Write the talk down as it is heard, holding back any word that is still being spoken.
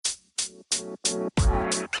Hey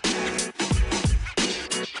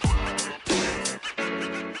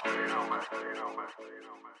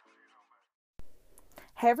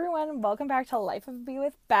everyone, welcome back to Life of a Bee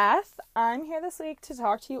with Beth. I'm here this week to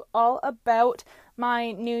talk to you all about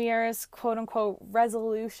my New Year's quote-unquote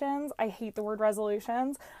resolutions. I hate the word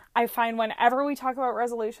resolutions. I find whenever we talk about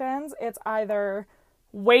resolutions, it's either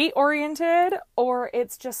weight-oriented or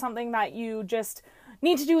it's just something that you just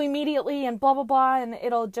need to do immediately and blah, blah, blah, and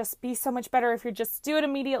it'll just be so much better if you just do it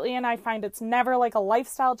immediately, and I find it's never like a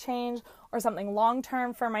lifestyle change or something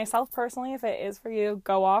long-term for myself personally. If it is for you,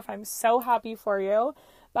 go off. I'm so happy for you.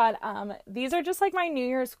 But these are just like my New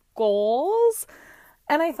Year's goals,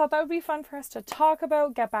 and I thought that would be fun for us to talk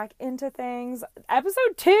about, get back into things.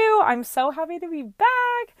 Episode 2, I'm so happy to be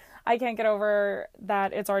back. I can't get over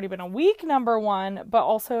that it's already been a week, number one, but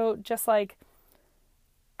also just like,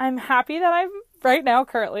 I'm happy that I'm right now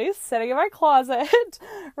currently sitting in my closet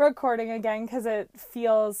recording again, because it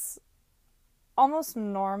feels almost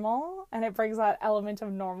normal, and it brings that element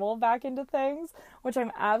of normal back into things, which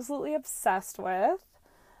I'm absolutely obsessed with.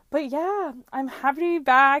 But yeah, I'm happy to be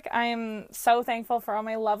back. I'm so thankful for all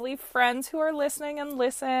my lovely friends who are listening and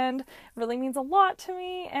listened. It really means a lot to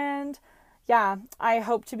me. And yeah, I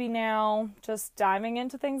hope to be now just diving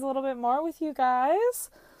into things a little bit more with you guys.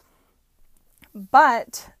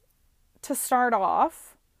 But to start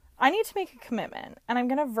off, I need to make a commitment, and I'm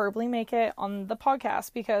going to verbally make it on the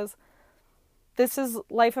podcast because this is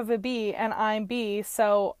Life of a Bee and I'm Bee,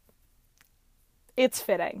 so it's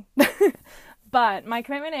fitting. But my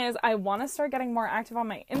commitment is I want to start getting more active on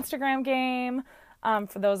my Instagram game.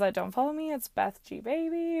 For those that don't follow me, it's Beth G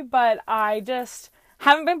Baby. But I just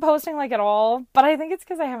haven't been posting like at all. But I think it's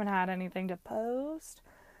because I haven't had anything to post.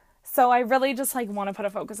 So I really just like want to put a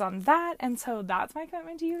focus on that. And so that's my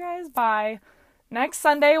commitment to you guys. By next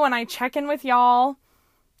Sunday when I check in with y'all,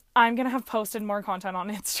 I'm going to have posted more content on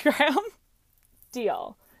Instagram.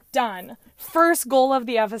 Deal. Done. First goal of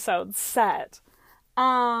the episode set.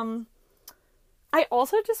 I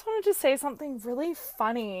also just wanted to say something really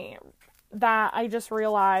funny that I just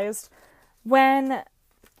realized when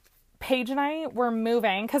Paige and I were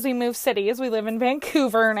moving, because we moved cities. We live in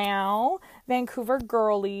Vancouver now. Vancouver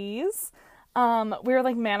girlies. We were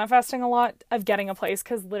like manifesting a lot of getting a place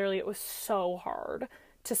because literally it was so hard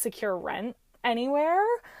to secure rent anywhere.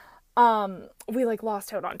 We like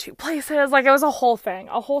lost out on 2 places. Like it was a whole thing,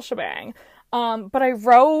 a whole shebang. But I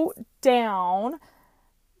wrote down,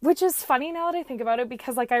 which is funny now that I think about it,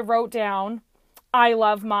 because like I wrote down, I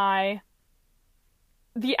love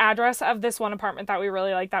the address of this one apartment that we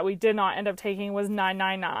really liked that we did not end up taking was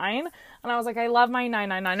 999. And I was like, I love my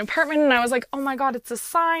 999 apartment. And I was like, oh my God, it's a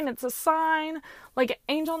sign. Like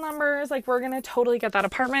angel numbers, like we're going to totally get that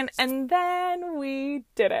apartment. And then we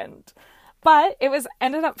didn't. But it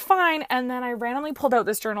ended up fine. And then I randomly pulled out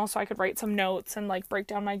this journal so I could write some notes and like break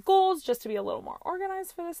down my goals just to be a little more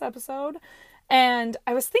organized for this episode. And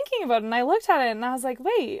I was thinking about it and I looked at it and I was like,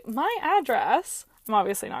 wait, my address, I'm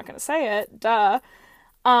obviously not going to say it, duh,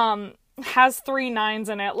 has 3 9s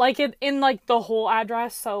in it, like it in like the whole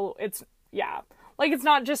address. So it's, yeah, like it's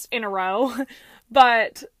not just in a row,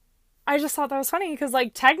 but I just thought that was funny because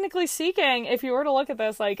like technically speaking, if you were to look at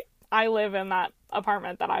this, like I live in that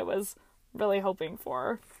apartment that I was really hoping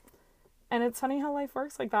for. And it's funny how life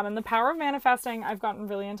works like that. And the power of manifesting, I've gotten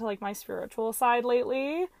really into like my spiritual side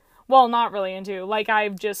lately. Well, not really into, like,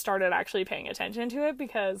 I've just started actually paying attention to it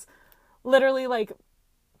because literally, like,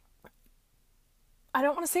 I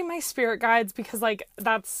don't want to say my spirit guides because, like,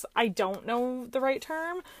 I don't know the right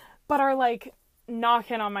term, but are, like,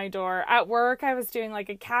 knocking on my door. At work, I was doing, like,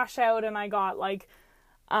 a cash out and I got, like,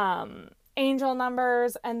 angel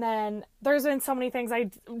numbers, and then there's been so many things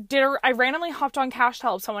I randomly hopped on Cash to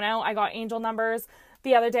help someone out. I got angel numbers.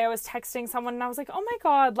 The other day I was texting someone and I was like, oh my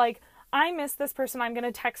God, like, I miss this person, I'm going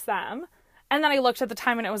to text them. And then I looked at the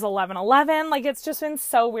time and it was 11:11. Like, it's just been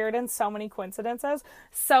so weird and so many coincidences.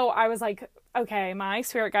 So I was like, okay, my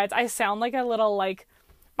spirit guides. I sound like a little, like,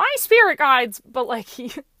 my spirit guides, but, like,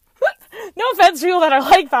 no offense to people that are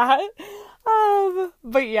like that.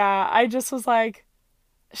 But yeah, I just was like,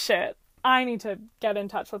 shit, I need to get in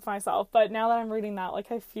touch with myself. But now that I'm reading that,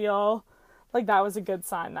 like, I feel like that was a good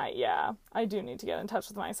sign that, yeah, I do need to get in touch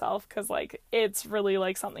with myself because, like, it's really,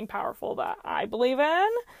 like, something powerful that I believe in.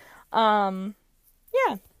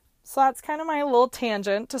 Yeah, so that's kind of my little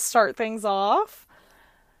tangent to start things off.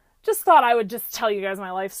 Just thought I would just tell you guys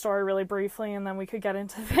my life story really briefly and then we could get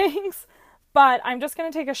into things. But I'm just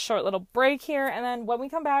going to take a short little break here, and then when we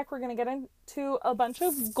come back, we're going to get into a bunch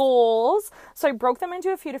of goals. So I broke them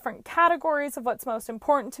into a few different categories of what's most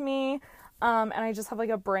important to me, and I just have like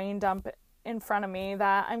a brain dump in front of me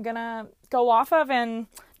that I'm gonna go off of and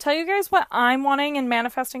tell you guys what I'm wanting and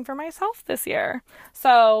manifesting for myself this year.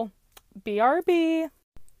 So, BRB.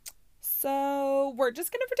 So, we're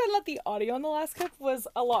just gonna pretend that the audio in the last clip was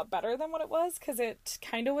a lot better than what it was, because it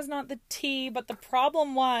kind of was not the tea, but the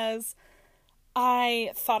problem was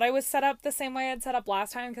I thought I was set up the same way I'd set up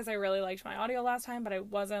last time, because I really liked my audio last time, but I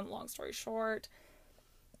wasn't, long story short.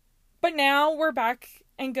 But now we're back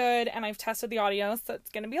and good, and I've tested the audio, so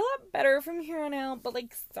it's gonna be a lot better from here on out, but,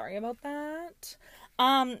 like, sorry about that.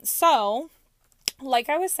 So, like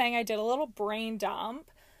I was saying, I did a little brain dump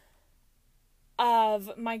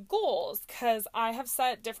of my goals, because I have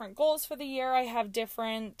set different goals for the year. I have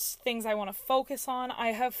different things I want to focus on.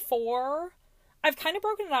 I've kind of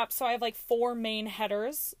broken it up, so I have, like, 4 main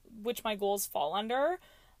headers, which my goals fall under.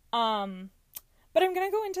 But I'm going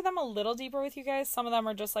to go into them a little deeper with you guys. Some of them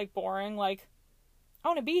are just, like, boring, like, I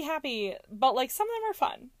want to be happy, but, like, some of them are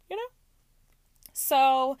fun, you know?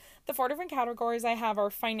 So, the 4 different categories I have are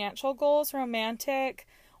financial goals, romantic,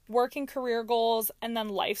 work and career goals, and then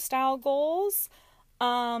lifestyle goals.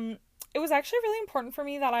 It was actually really important for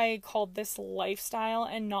me that I called this lifestyle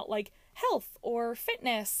and not, like, health or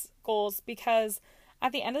fitness goals, because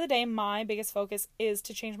at the end of the day, my biggest focus is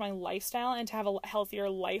to change my lifestyle and to have a healthier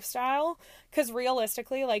lifestyle, because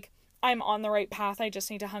realistically, like, I'm on the right path. I just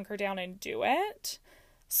need to hunker down and do it.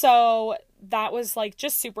 So that was, like,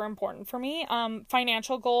 just super important for me.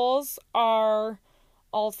 Financial goals are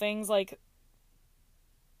all things, like,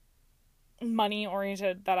 money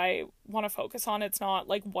oriented that I want to focus on. It's not,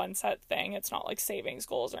 like, one set thing. It's not, like, savings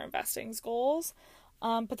goals or investing goals.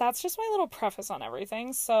 But that's just my little preface on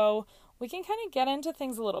everything. So we can kind of get into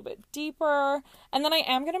things a little bit deeper. And then I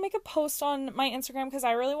am going to make a post on my Instagram, because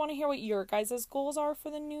I really want to hear what your guys' goals are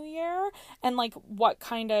for the new year, and, like, what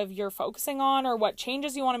kind of you're focusing on, or what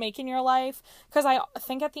changes you want to make in your life. Because I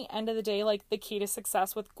think at the end of the day, like, the key to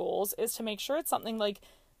success with goals is to make sure it's something, like,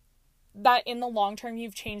 that in the long term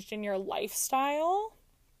you've changed in your lifestyle.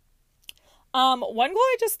 One goal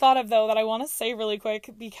I just thought of, though, that I want to say really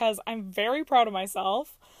quick, because I'm very proud of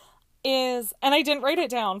myself, is, and I didn't write it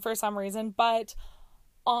down for some reason, but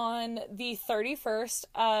on the 31st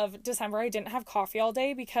of December, I didn't have coffee all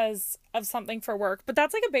day because of something for work. But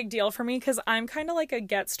that's, like, a big deal for me, because I'm kind of like a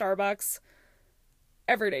get Starbucks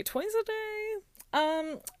every day, twice a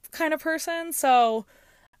day, kind of person. So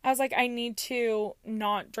I was like, I need to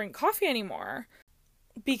not drink coffee anymore,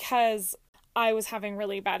 because I was having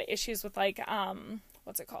really bad issues with, like,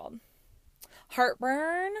 what's it called?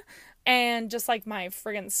 Heartburn, and just, like, my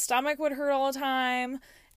friggin' stomach would hurt all the time.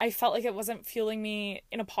 I felt like it wasn't fueling me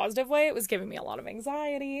in a positive way. It was giving me a lot of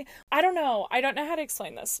anxiety. I don't know how to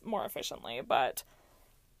explain this more efficiently, but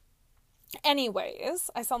anyways,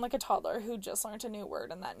 I sound like a toddler who just learned a new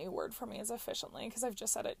word, and that new word for me is efficiently, because I've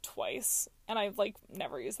just said it twice, and I've, like,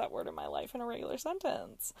 never used that word in my life in a regular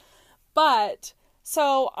sentence. But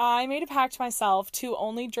so I made a pact to myself to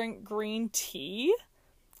only drink green tea,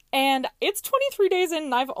 and it's 23 days in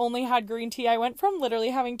and I've only had green tea. I went from literally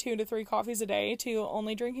having 2 to 3 coffees a day to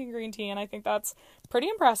only drinking green tea, and I think that's pretty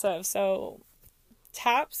impressive. So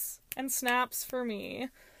taps and snaps for me.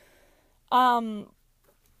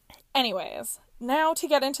 Anyways, now to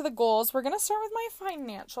get into the goals, we're going to start with my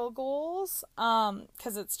financial goals,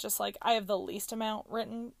 because it's just, like, I have the least amount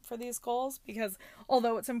written for these goals, because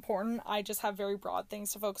although it's important, I just have very broad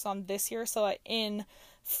things to focus on this year, so that in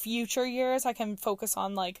future years I can focus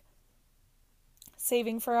on, like,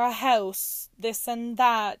 saving for a house, this and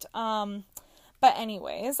that. But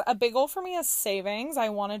anyways, a big goal for me is savings. I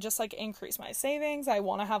want to just, like, increase my savings. I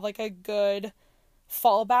want to have, like, a good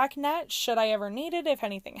fallback net should I ever need it, if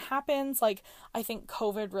anything happens. Like, I think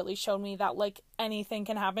COVID really showed me that, like, anything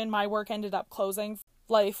can happen. My work ended up closing.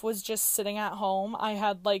 Life was just sitting at home. I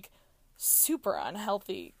had, like, super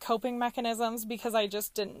unhealthy coping mechanisms because I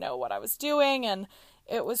just didn't know what I was doing, and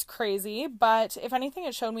it was crazy. But if anything,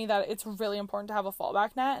 it showed me that it's really important to have a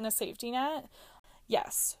fallback net and a safety net.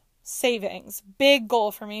 Yes, savings, big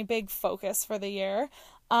goal for me, big focus for the year.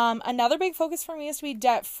 Another big focus for me is to be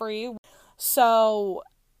debt free. So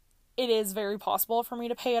it is very possible for me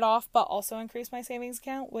to pay it off, but also increase my savings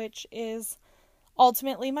account, which is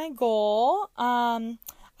ultimately my goal. I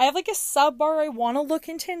have, like, a sub bar. I want to look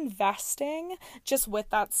into investing just with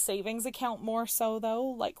that savings account more so, though,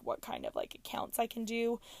 like, what kind of, like, accounts I can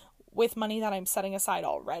do with money that I'm setting aside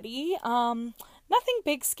already. Nothing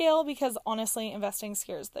big scale, because honestly, investing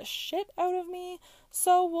scares the shit out of me.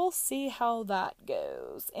 So we'll see how that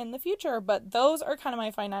goes in the future. But those are kind of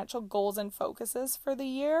my financial goals and focuses for the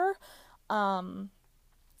year.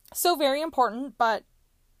 So very important, but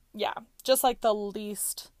yeah, just, like, the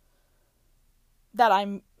least that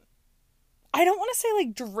I'm I don't want to say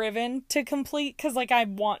like driven to complete, because like I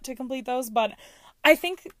want to complete those, but I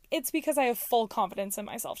think it's because I have full confidence in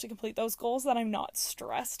myself to complete those goals that I'm not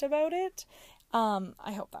stressed about it.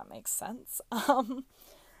 I hope that makes sense.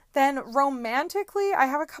 Then romantically, I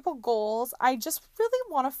have a couple goals. I just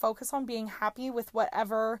really want to focus on being happy with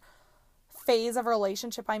whatever phase of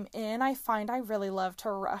relationship I'm in. I find I really love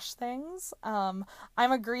to rush things. I'm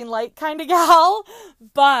a green light kind of gal,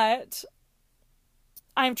 but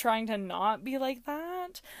I'm trying to not be like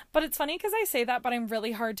that. But it's funny because I say that, but I'm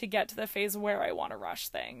really hard to get to the phase where I want to rush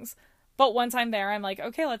things. But once I'm there, I'm like,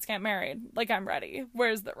 okay, let's get married. Like, I'm ready.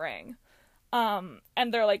 Where's the ring? And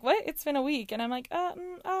they're like, what? It's been a week. And I'm like,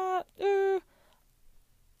 you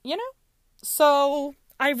know? So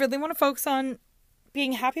I really want to focus on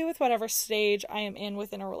being happy with whatever stage I am in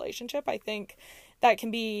within a relationship. I think that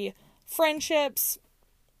can be friendships,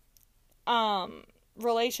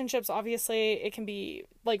 relationships, obviously. It can be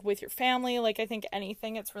like with your family. Like, I think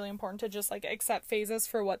anything, it's really important to just like accept phases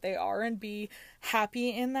for what they are and be happy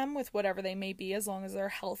in them with whatever they may be, as long as they're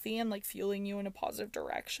healthy and like fueling you in a positive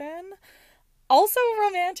direction. Also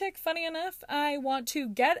romantic, funny enough, I want to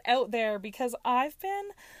get out there because I've been,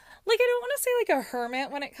 like, I don't want to say like a hermit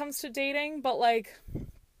when it comes to dating, but like,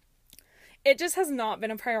 it just has not been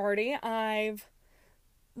a priority. I've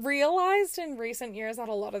realized in recent years that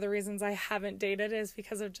a lot of the reasons I haven't dated is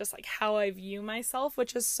because of just like how I view myself,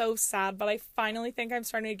 which is so sad, but I finally think I'm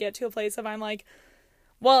starting to get to a place of I'm like,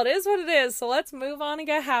 well, it is what it is, so let's move on and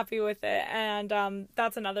get happy with it. And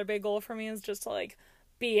that's another big goal for me, is just to like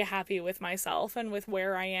be happy with myself and with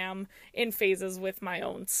where I am in phases with my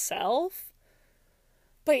own self.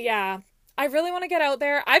 But yeah, I really want to get out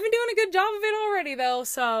there. I've been doing a good job of it already though,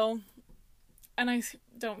 so, and I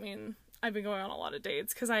don't mean I've been going on a lot of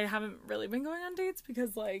dates, because I haven't really been going on dates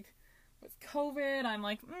because like with COVID, I'm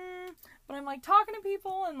like, but I'm like talking to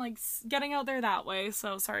people and like getting out there that way.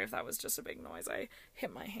 So sorry if that was just a big noise. I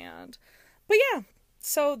hit my hand. But yeah,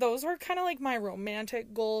 so those were kind of like my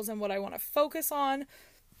romantic goals and what I want to focus on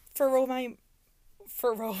for my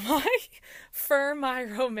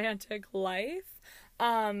romantic life.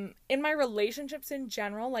 In my relationships in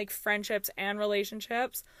general, like friendships and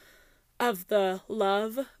relationships of the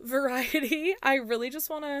love variety, I really just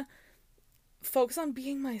want to focus on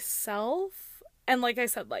being myself. And like I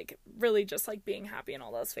said, like really just like being happy in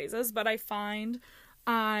all those phases. But I find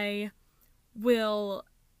I will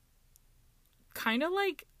kind of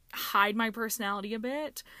like hide my personality a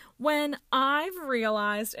bit when I've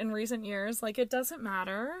realized in recent years, like, it doesn't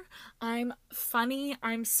matter. I'm funny.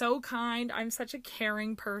 I'm so kind. I'm such a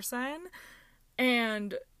caring person,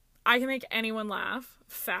 and I can make anyone laugh.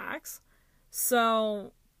 Facts.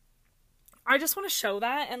 So I just want to show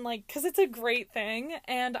that, and like, because it's a great thing,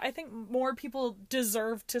 and I think more people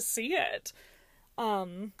deserve to see it.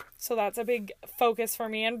 So that's a big focus for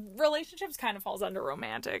me, and relationships kind of falls under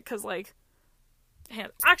romantic, because like,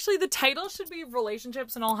 actually the title should be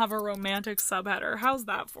relationships and I'll have a romantic subheader. How's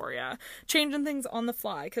that for you? Changing things on the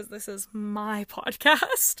fly, because this is my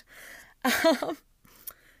podcast.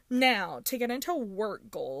 Now, to get into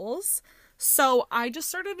work goals. So I just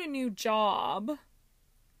started a new job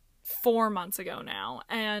 4 months ago now,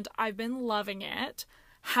 and I've been loving it.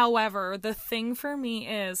 However, the thing for me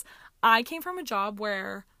is I came from a job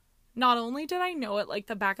where not only did I know it like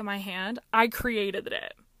the back of my hand, I created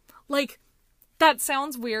it. Like, that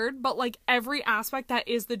sounds weird, but like every aspect that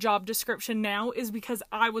is the job description now is because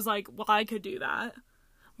I was like, well, I could do that.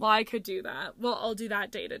 Well, I could do that. Well, I'll do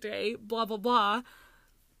that day to day, blah, blah, blah.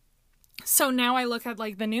 So now I look at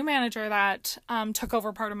like the new manager that took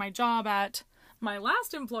over part of my job at my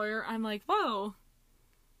last employer. I'm like, whoa,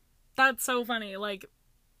 that's so funny. Like,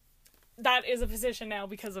 that is a position now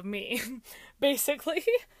because of me, basically.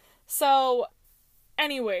 So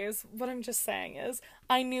anyways, what I'm just saying is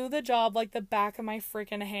I knew the job like the back of my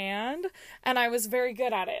freaking hand, and I was very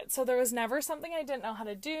good at it. So there was never something I didn't know how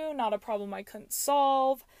to do, not a problem I couldn't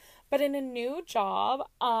solve. But in a new job,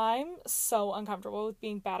 I'm so uncomfortable with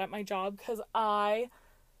being bad at my job because I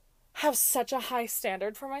have such a high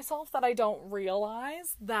standard for myself that I don't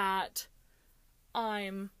realize that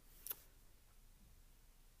I'm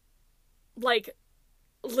like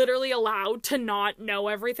literally allowed to not know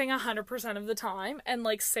everything 100% of the time and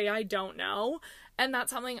like say I don't know. And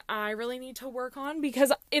that's something I really need to work on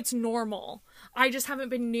because it's normal. I just haven't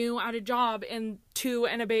been new at a job in 2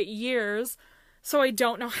 and a bit years, so I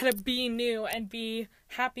don't know how to be new and be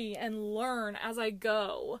happy and learn as I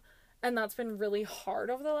go. And that's been really hard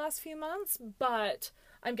over the last few months, but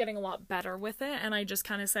I'm getting a lot better with it. And I just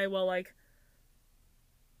kind of say, well, like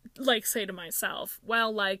say to myself,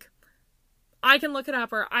 well, like, I can look it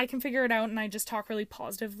up or I can figure it out, and I just talk really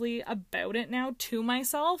positively about it now to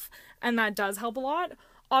myself, and that does help a lot.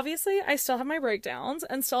 Obviously, I still have my breakdowns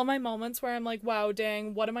and still my moments where I'm like, wow,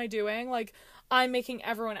 dang, what am I doing? Like, I'm making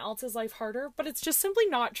everyone else's life harder, but it's just simply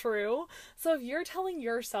not true. So if you're telling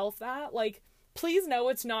yourself that, like, please know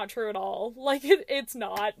it's not true at all. Like, it's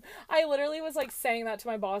not. I literally was, like, saying that to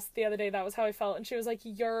my boss the other day. That was how I felt. And she was like,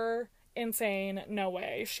 you're insane. No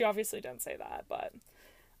way. She obviously didn't say that, but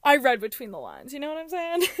I read between the lines. You know what I'm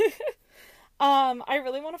saying? I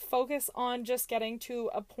really want to focus on just getting to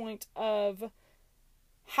a point of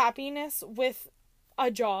happiness with a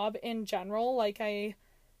job in general. Like, I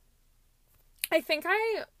think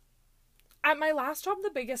at my last job, the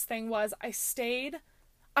biggest thing was I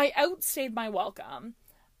outstayed my welcome.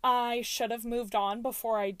 I should have moved on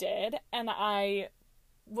before I did, and I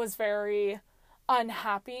was very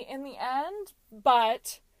unhappy in the end,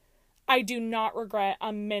 but I do not regret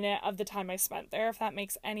a minute of the time I spent there, if that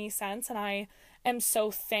makes any sense. And I am so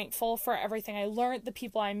thankful for everything I learned, the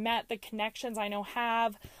people I met, the connections I now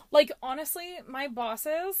have. Like, honestly, both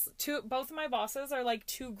of my bosses are like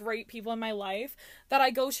two great people in my life that I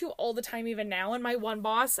go to all the time even now. And my one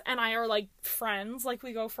boss and I are like friends. Like,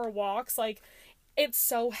 we go for walks. Like, it's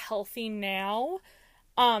so healthy now.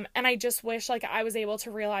 And I just wish like I was able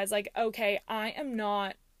to realize like, okay, I am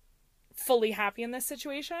not fully happy in this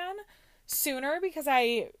situation sooner, because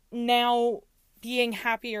I now, being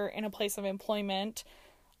happier in a place of employment,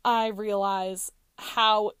 I realize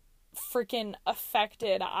how freaking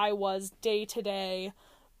affected I was day to day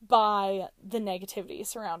by the negativity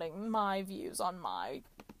surrounding my views on my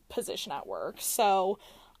position at work. So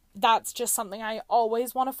that's just something I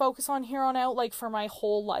always want to focus on here on out, like for my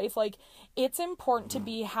whole life. Like, it's important to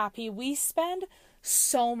be happy. We spend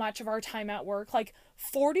so much of our time at work, like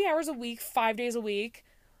 40 hours a week, 5 days a week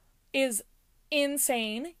is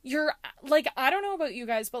insane. You're like, I don't know about you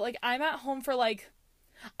guys, but like I'm at home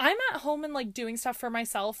and like doing stuff for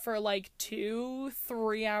myself for like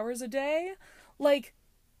 2-3 hours a day. Like,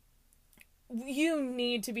 you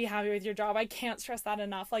need to be happy with your job. I can't stress that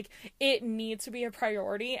enough. Like, it needs to be a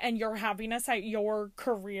priority, and your happiness at your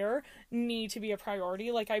career need to be a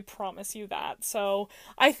priority. Like, I promise you that. So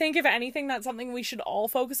I think if anything, that's something we should all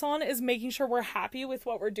focus on, is making sure we're happy with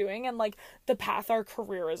what we're doing and like the path our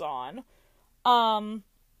career is on. I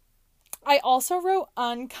also wrote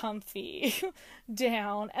uncomfy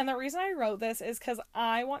down, and the reason I wrote this is because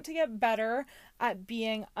I want to get better at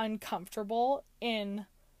being uncomfortable in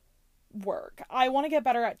work. I want to get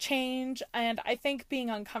better at change, and I think being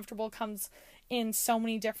uncomfortable comes in so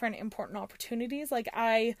many different important opportunities. Like,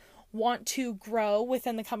 I want to grow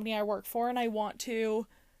within the company I work for, and I want to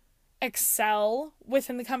excel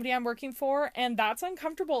within the company I'm working for, and that's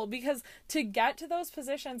uncomfortable, because to get to those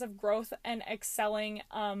positions of growth and excelling,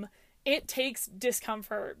 it takes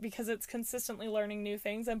discomfort, because it's consistently learning new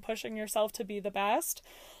things and pushing yourself to be the best.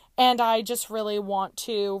 And I just really want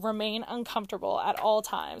to remain uncomfortable at all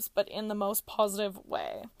times, but in the most positive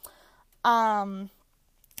way. Then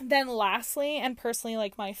lastly, and personally,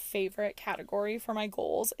 like my favorite category for my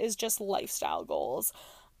goals is just lifestyle goals.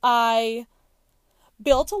 I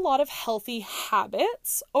built a lot of healthy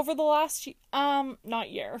habits over the last,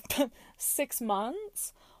 6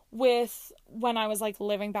 months, with when I was like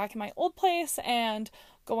living back in my old place and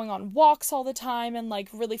going on walks all the time and like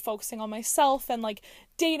really focusing on myself and like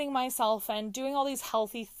dating myself and doing all these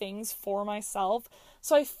healthy things for myself.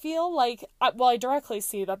 So I feel like, I directly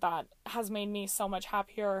see that has made me so much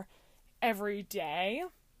happier every day.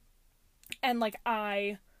 And like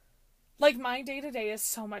my day-to-day is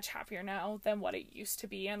so much happier now than what it used to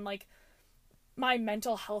be. And like my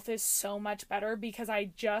mental health is so much better, because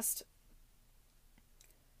I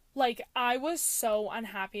was so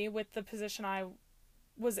unhappy with the position I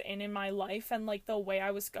was in my life and like the way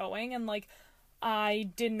I was going, and like I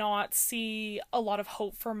did not see a lot of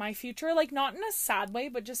hope for my future, like not in a sad way,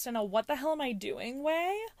 but just in a what the hell am I doing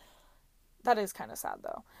way. That is kind of sad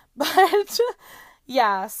though. But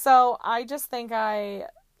yeah, so I just think I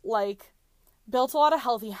like built a lot of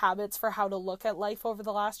healthy habits for how to look at life over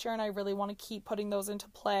the last year, and I really want to keep putting those into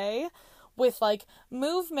play. With like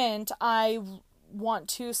movement, I want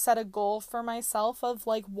to set a goal for myself of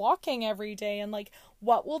like walking every day, and like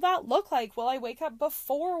what will that look like? Will I wake up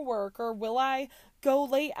before work, or will I go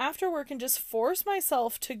late after work and just force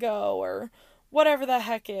myself to go, or whatever the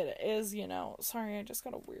heck it is, you know. Sorry, I just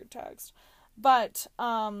got a weird text. But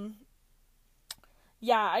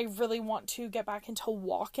yeah, I really want to get back into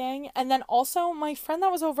walking. And then also my friend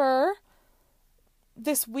that was over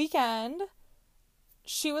this weekend,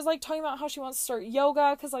 she was like talking about how she wants to start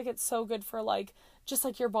yoga, because like it's so good for like just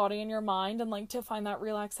like your body and your mind, and like to find that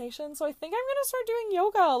relaxation. So I think I'm gonna start doing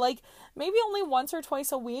yoga, like maybe only once or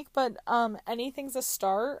twice a week, but anything's a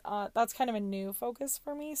start. That's kind of a new focus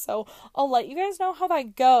for me, so I'll let you guys know how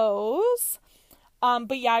that goes.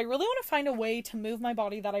 But yeah, I really want to find a way to move my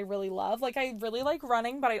body that I really love. Like, I really like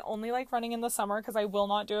running, but I only like running in the summer because I will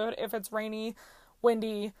not do it if it's rainy,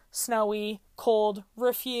 windy, snowy, cold.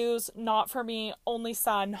 Refuse, not for me. Only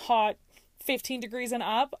sun, hot, 15 degrees and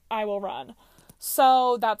up, I will run.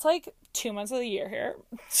 So that's like 2 months of the year here.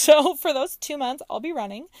 So for those 2 months, I'll be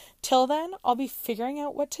running. Till then, I'll be figuring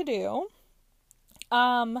out what to do.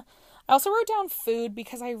 I also wrote down food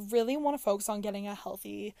because I really want to focus on getting a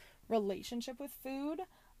healthy relationship with food.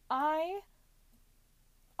 I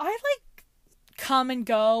like come and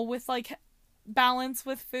go with like balance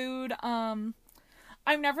with food. I'm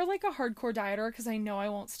never like a hardcore dieter because I know I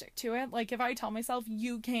won't stick to it. Like, if I tell myself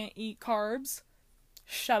you can't eat carbs,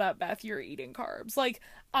 shut up, Beth, you're eating carbs. Like,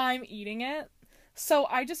 I'm eating it. So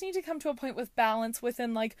I just need to come to a point with balance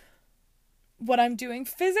within like what I'm doing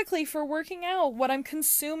physically for working out, what I'm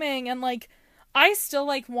consuming, and like I still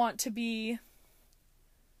like want to be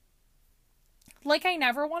like, I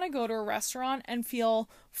never want to go to a restaurant and feel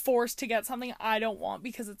forced to get something I don't want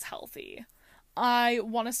because it's healthy. I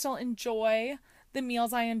want to still enjoy the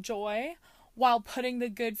meals I enjoy while putting the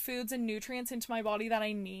good foods and nutrients into my body that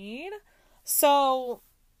I need. So,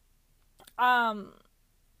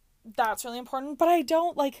 that's really important. But I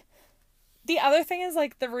don't, like, the other thing is,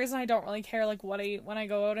 like, the reason I don't really care, like, what I eat when I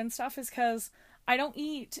go out and stuff is because I don't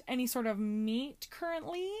eat any sort of meat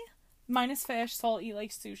currently. Minus fish, so I'll eat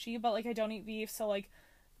like sushi, but like I don't eat beef, so like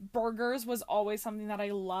burgers was always something that I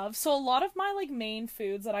love. So a lot of my like main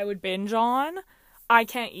foods that I would binge on, I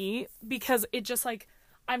can't eat because it just like,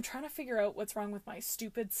 I'm trying to figure out what's wrong with my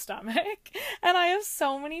stupid stomach, and I have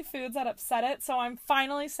so many foods that upset it. So I'm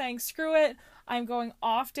finally saying screw it. I'm going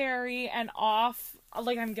off dairy and off,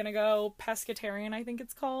 like, I'm gonna go pescatarian, I think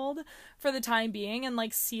it's called, for the time being, and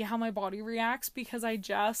like see how my body reacts, because I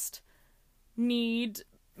just need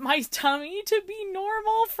my tummy to be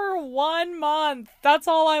normal for 1 month. That's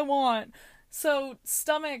all I want. So,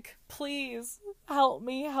 stomach, please help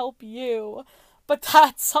me help you. But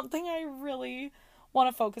that's something I really want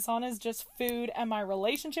to focus on, is just food and my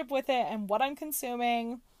relationship with it and what I'm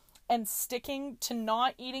consuming, and sticking to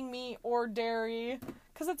not eating meat or dairy,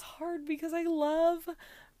 because it's hard because I love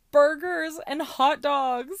burgers and hot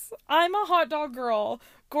dogs. I'm a hot dog girl.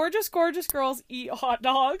 Gorgeous, gorgeous girls eat hot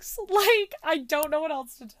dogs. Like, I don't know what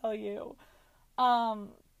else to tell you.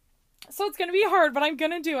 So it's gonna be hard, but I'm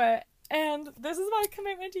gonna do it. And this is my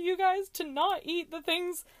commitment to you guys, to not eat the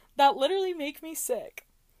things that literally make me sick.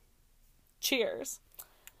 Cheers.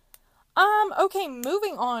 Okay,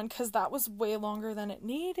 moving on, because that was way longer than it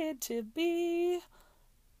needed to be.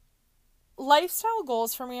 Lifestyle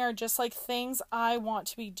goals for me are just like things I want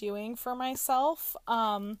to be doing for myself.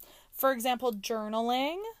 For example,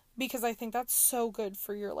 journaling, because I think that's so good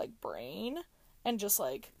for your like brain and just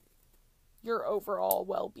like your overall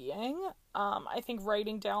well-being. I think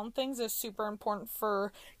writing down things is super important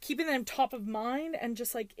for keeping them top of mind, and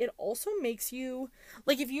just like it also makes you,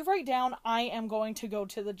 like, if you write down I am going to go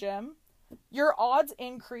to the gym, your odds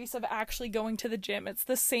increase of actually going to the gym. It's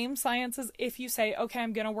the same science as if you say, okay,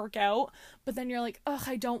 I'm gonna work out, but then you're like, ugh,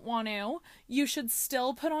 I don't want to. You should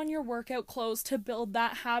still put on your workout clothes to build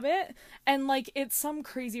that habit, and like it's some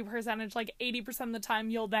crazy percentage, like 80% of the time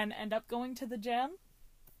you'll then end up going to the gym.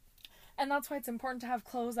 And that's why it's important to have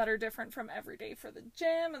clothes that are different from every day for the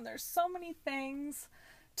gym, and there's so many things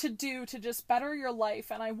to do to just better your life,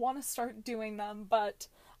 and I want to start doing them, but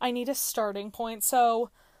I need a starting point. So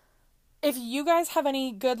if you guys have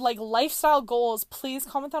any good, like, lifestyle goals, please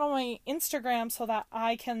comment that on my Instagram so that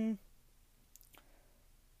I can,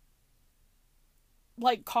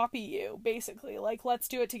 like, copy you, basically. Like, let's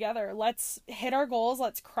do it together. Let's hit our goals.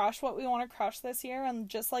 Let's crush what we want to crush this year and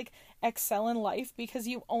just, like, excel in life, because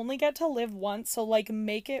you only get to live once, so, like,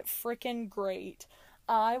 make it freaking great.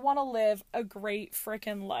 I want to live a great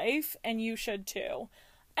freaking life, and you should too.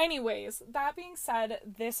 Anyways, that being said,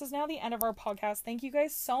 this is now the end of our podcast. Thank you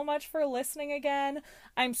guys so much for listening again.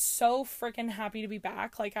 I'm so freaking happy to be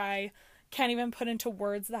back. Like, I can't even put into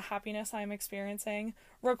words the happiness I'm experiencing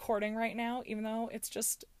recording right now, even though it's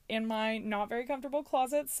just in my not very comfortable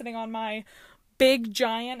closet, sitting on my big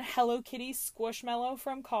giant Hello Kitty Squishmallow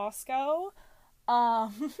from Costco.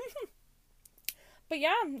 But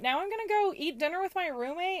yeah, now I'm gonna go eat dinner with my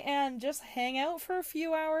roommate and just hang out for a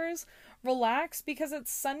few hours, relax, because it's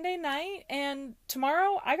Sunday night and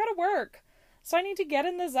tomorrow I gotta work. So I need to get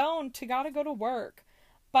in the zone to gotta go to work.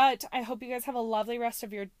 But I hope you guys have a lovely rest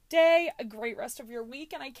of your day, a great rest of your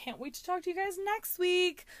week, and I can't wait to talk to you guys next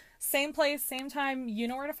week. Same place, same time. You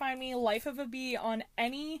know where to find me, Life of a Bee, on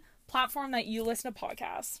any platform that you listen to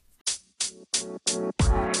podcasts.